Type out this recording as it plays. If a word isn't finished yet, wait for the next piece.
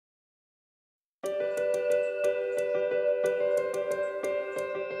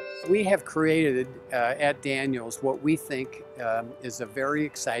We have created at Daniels what we think is a very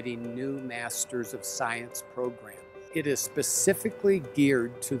exciting new Masters of Science program. It is specifically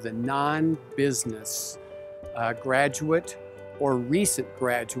geared to the non-business graduate or recent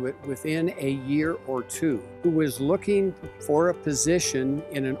graduate within a year or two who is looking for a position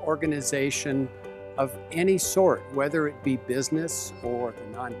in an organization of any sort, whether it be business or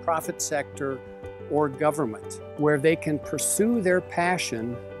the nonprofit sector or government, where they can pursue their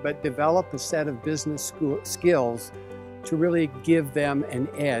passion but develop a set of business skills to really give them an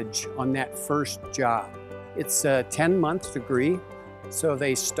edge on that first job. It's a 10-month degree, so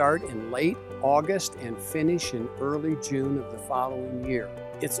they start in late August and finish in early June of the following year.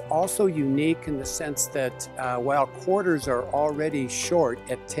 It's also unique in the sense that while quarters are already short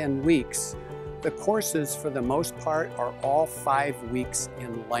at 10 weeks, the courses for the most part are all 5 weeks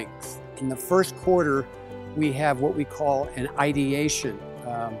in length. In the first quarter, we have what we call an ideation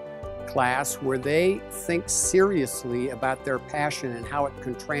class where they think seriously about their passion and how it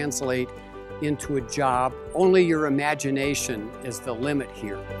can translate into a job. Only your imagination is the limit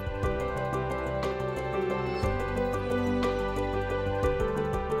here.